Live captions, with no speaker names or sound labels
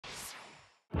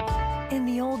In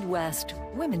the Old West,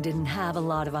 women didn't have a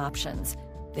lot of options.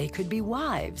 They could be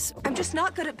wives. I'm just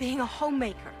not good at being a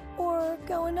homemaker. Or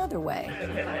go another way.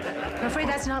 I'm afraid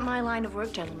that's not my line of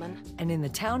work, gentlemen. And in the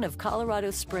town of Colorado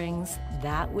Springs,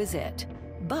 that was it.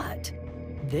 But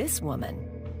this woman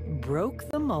broke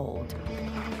the mold.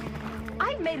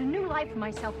 I've made a new life for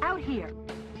myself out here.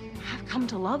 I've come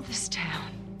to love this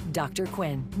town. Dr.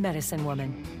 Quinn, Medicine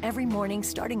Woman. Every morning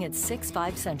starting at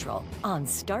 6/5 Central on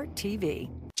Start TV.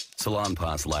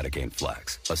 Salonpas Lidocaine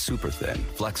Flex, a super thin,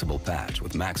 flexible patch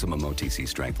with maximum OTC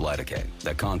strength lidocaine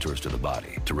that contours to the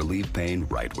body to relieve pain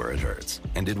right where it hurts.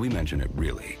 And did we mention it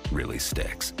really, really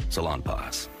sticks?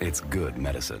 Salonpas, it's good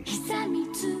medicine.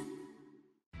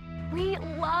 We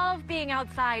love being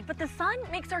outside, but the sun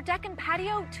makes our deck and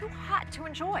patio too hot to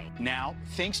enjoy. Now,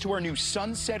 thanks to our new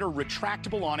Sunsetter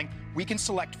retractable awning, we can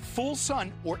select full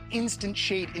sun or instant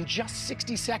shade in just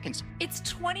 60 seconds. It's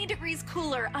 20 degrees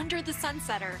cooler under the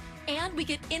Sunsetter, and we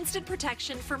get instant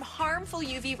protection from harmful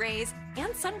UV rays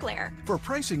and sun glare. For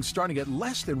pricing starting at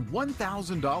less than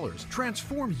 $1,000,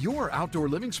 transform your outdoor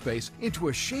living space into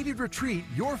a shaded retreat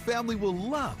your family will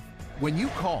love. When you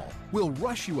call, we'll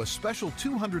rush you a special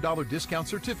 $200 discount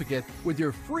certificate with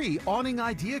your free awning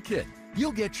idea kit.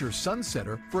 You'll get your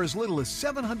Sunsetter for as little as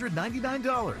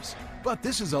 $799. But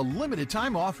this is a limited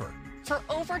time offer. For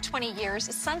over 20 years,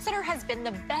 Sunsetter has been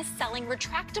the best-selling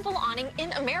retractable awning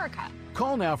in America.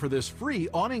 Call now for this free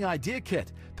awning idea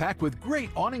kit, packed with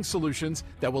great awning solutions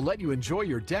that will let you enjoy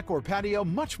your deck or patio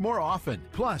much more often.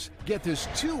 Plus, get this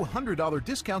 $200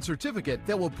 discount certificate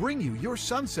that will bring you your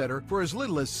Sunsetter for as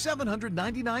little as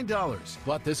 $799.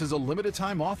 But this is a limited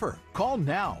time offer. Call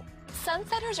now.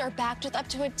 Sunsetters are backed with up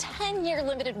to a 10-year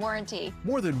limited warranty.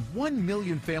 More than 1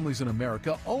 million families in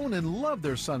America own and love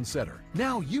their Sunsetter.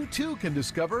 Now you too can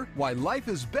discover why life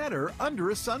is better under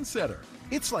a Sunsetter.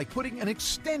 It's like putting an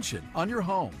extension on your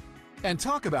home. And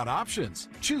talk about options.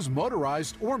 Choose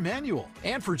motorized or manual.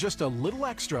 And for just a little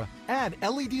extra, add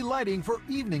LED lighting for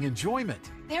evening enjoyment.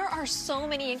 There are so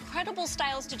many incredible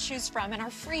styles to choose from in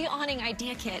our free awning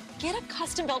idea kit. Get a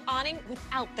custom-built awning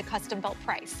without the custom-built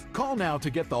price. Call now to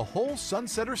get the whole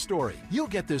Sunsetter story. You'll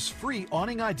get this free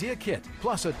awning idea kit,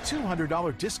 plus a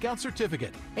 $200 discount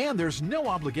certificate. And there's no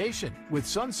obligation. With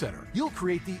Sunsetter, you'll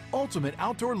create the ultimate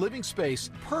outdoor living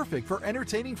space, perfect for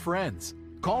entertaining friends.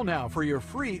 Call now for your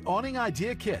free awning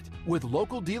idea kit with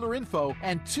local dealer info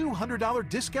and $200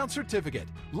 discount certificate.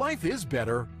 Life is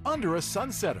better under a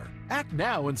Sunsetter. Act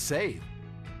now and save.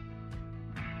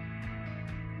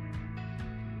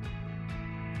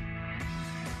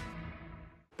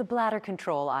 The bladder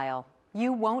control aisle.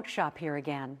 You won't shop here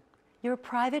again. Your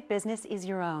private business is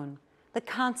your own. The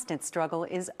constant struggle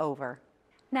is over.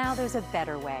 Now there's a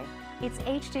better way. It's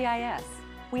HDIS.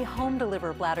 We home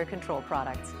deliver bladder control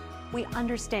products. We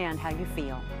understand how you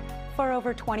feel. For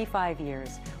over 25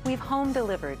 years, we've home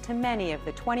delivered to many of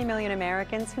the 20 million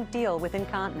Americans who deal with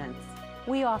incontinence.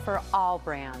 We offer all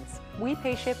brands. We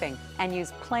pay shipping and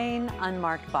use plain,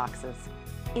 unmarked boxes.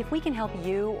 If we can help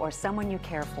you or someone you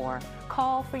care for,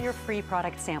 call for your free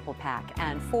product sample pack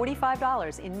and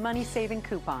 $45 in money-saving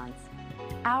coupons.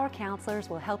 Our counselors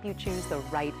will help you choose the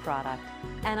right product.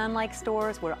 And unlike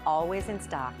stores, we're always in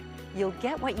stock. You'll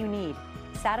get what you need.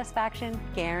 Satisfaction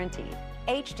guaranteed.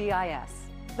 HDIS,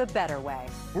 the better way.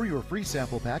 For your free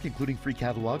sample pack, including free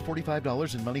catalog,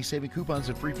 $45 in money-saving coupons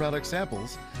and free product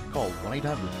samples, call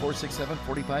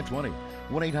 1-800-467-4520.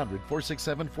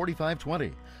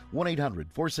 1-800-467-4520.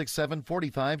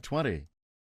 1-800-467-4520.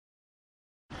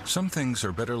 Some things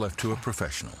are better left to a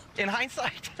professional. In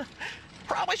hindsight,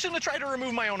 probably shouldn't have tried to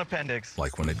remove my own appendix.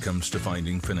 Like when it comes to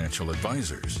finding financial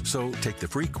advisors. So take the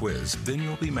free quiz, then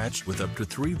you'll be matched with up to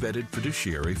 3 vetted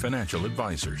fiduciary financial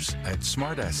advisors at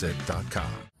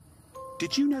smartasset.com.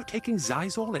 Did you know taking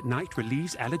Zysol at night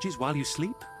relieves allergies while you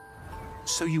sleep?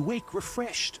 So you wake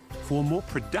refreshed for a more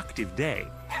productive day.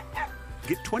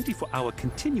 Get 24-hour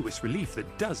continuous relief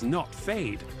that does not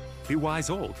fade. Be wise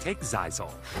all, take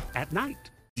Zysol at night.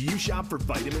 Do you shop for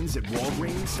vitamins at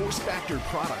Walgreens? Force Factor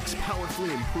products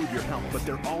powerfully improve your health, but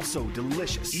they're also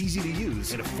delicious, easy to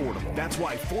use, and affordable. That's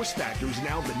why Force Factor is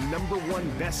now the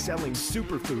 #1 best-selling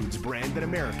superfoods brand in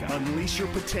America. Unleash your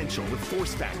potential with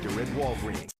Force Factor at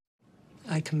Walgreens.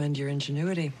 I commend your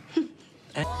ingenuity.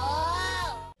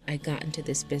 I got into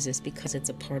this business because it's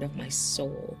a part of my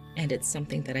soul, and it's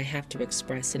something that I have to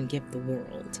express and give the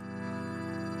world.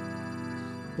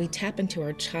 We tap into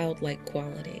our childlike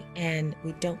quality, and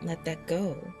we don't let that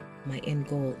go. My end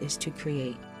goal is to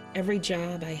create. Every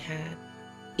job I have,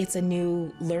 it's a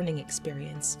new learning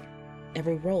experience.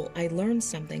 Every role, I learn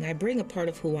something. I bring a part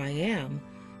of who I am,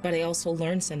 but I also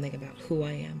learn something about who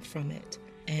I am from it.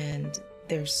 And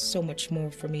there's so much more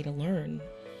for me to learn.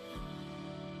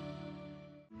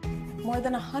 More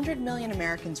than 100 million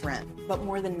Americans rent, but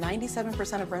more than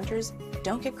 97% of renters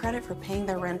don't get credit for paying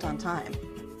their rent on time.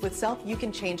 With Self, you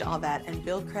can change all that and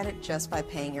build credit just by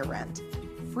paying your rent.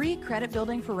 Free credit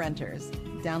building for renters.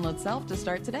 Download Self to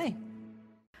start today.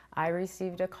 I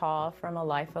received a call from a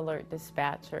Life Alert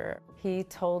dispatcher. He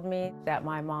told me that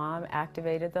my mom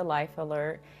activated the Life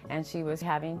Alert and she was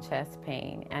having chest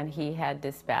pain, and he had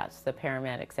dispatched the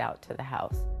paramedics out to the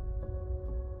house.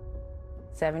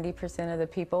 70% of the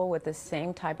people with the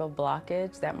same type of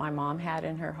blockage that my mom had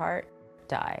in her heart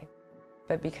die.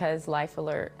 But because Life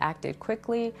Alert acted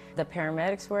quickly, the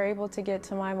paramedics were able to get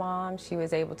to my mom. She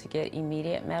was able to get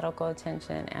immediate medical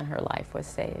attention, and her life was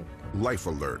saved. Life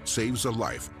Alert saves a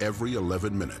life every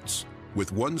 11 minutes.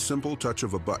 With one simple touch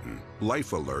of a button,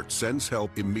 Life Alert sends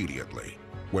help immediately.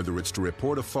 Whether it's to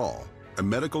report a fall, a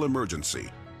medical emergency,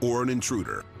 or an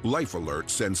intruder, Life Alert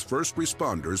sends first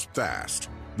responders fast.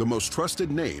 The most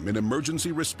trusted name in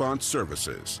emergency response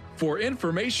services. For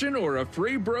information or a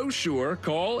free brochure,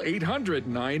 call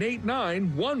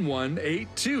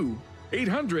 800-989-1182.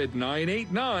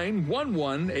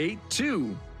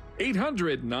 800-989-1182.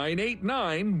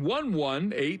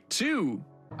 800-989-1182.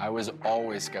 I was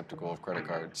always skeptical of credit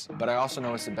cards, but I also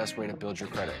know it's the best way to build your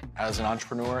credit. As an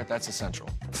entrepreneur, that's essential.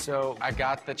 So I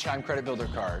got the Chime Credit Builder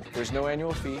card. There's no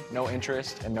annual fee, no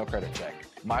interest, and no credit check.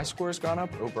 My score's gone up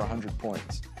over 100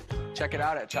 points. Check it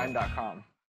out at chime.com.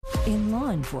 In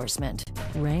law enforcement,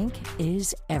 rank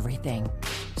is everything.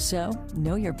 So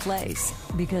know your place,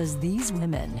 because these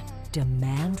women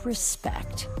demand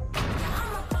respect.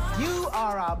 You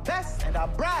are our best and our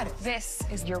brightest. This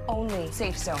is your only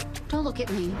safe zone. Don't look at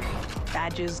me.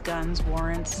 Badges, guns,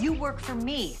 warrants. You work for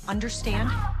me, understand?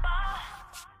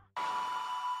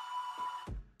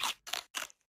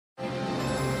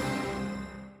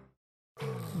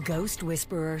 Ghost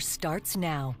Whisperer starts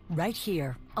now, right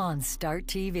here on Start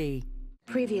TV.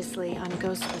 Previously on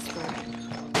Ghost Whisperer.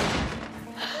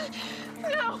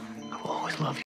 No! I'll always love you.